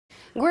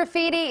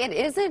Graffiti, it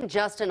isn't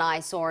just an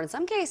eyesore. In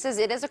some cases,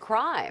 it is a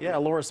crime. Yeah,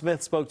 Laura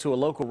Smith spoke to a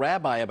local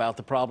rabbi about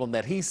the problem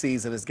that he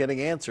sees and is getting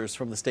answers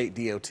from the state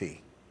DOT.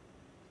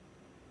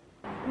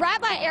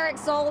 Rabbi Eric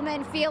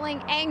Solomon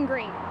feeling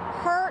angry,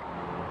 hurt,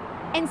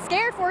 and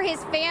scared for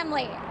his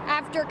family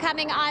after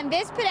coming on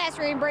this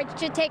pedestrian bridge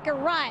to take a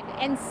run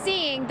and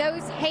seeing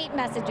those hate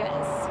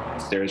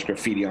messages. There's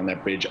graffiti on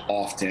that bridge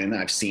often.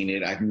 I've seen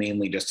it. I've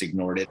mainly just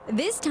ignored it.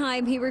 This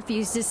time he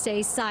refused to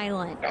stay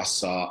silent. I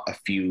saw a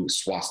few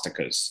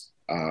swastikas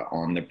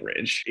on the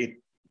bridge. It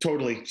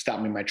totally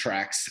stopped me in my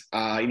tracks.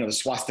 The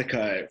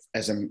swastika,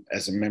 as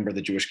a member of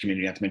the Jewish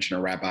community, not to mention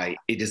a rabbi,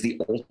 it is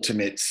the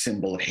ultimate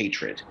symbol of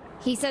hatred.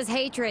 He says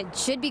hatred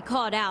should be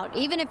called out,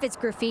 even if it's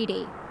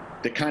graffiti.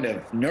 The kind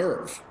of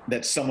nerve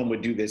that someone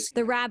would do this.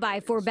 The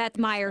rabbi for Beth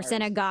Meyer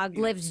Synagogue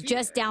lives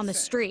just down the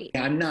street.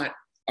 I'm not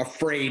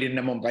afraid in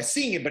the moment by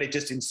seeing it, but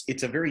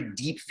it's a very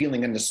deep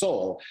feeling in the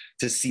soul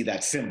to see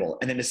that symbol,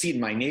 and then to see it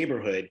in my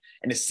neighborhood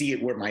and to see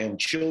it where my own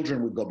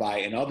children would go by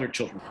and other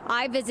children.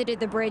 I visited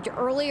the bridge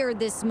earlier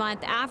this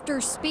month after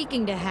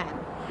speaking to him.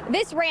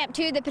 This ramp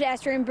to the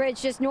pedestrian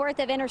bridge just north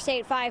of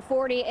Interstate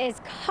 540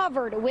 is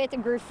covered with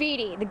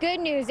graffiti. The good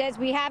news is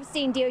we have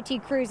seen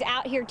DOT crews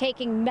out here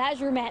taking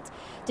measurements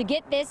to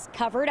get this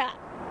covered up.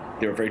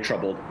 They were very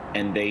troubled,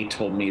 and they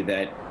told me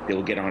that they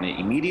will get on it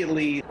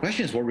immediately. The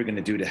question is what we're going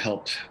to do to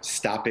help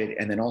stop it,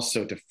 and then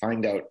also to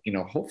find out,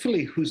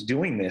 hopefully who's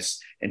doing this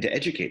and to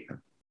educate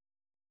them.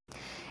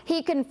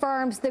 He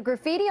confirms the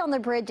graffiti on the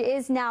bridge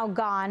is now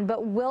gone,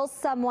 but will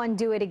someone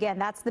do it again?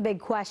 That's the big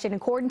question.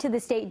 According to the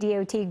state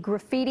DOT,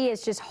 graffiti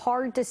is just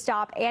hard to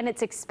stop and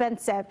it's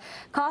expensive,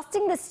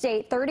 costing the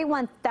state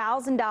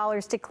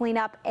 $31,000 to clean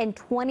up in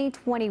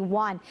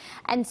 2021.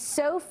 And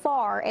so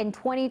far in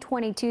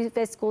 2022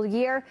 fiscal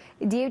year,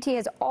 DOT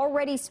has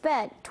already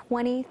spent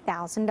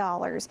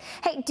 $20,000.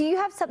 Hey, do you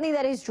have something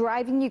that is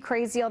driving you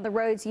crazy on the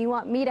roads? You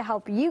want me to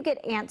help you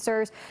get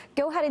answers?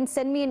 Go ahead and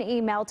send me an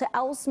email to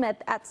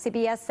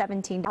lsmith@cbs17.com.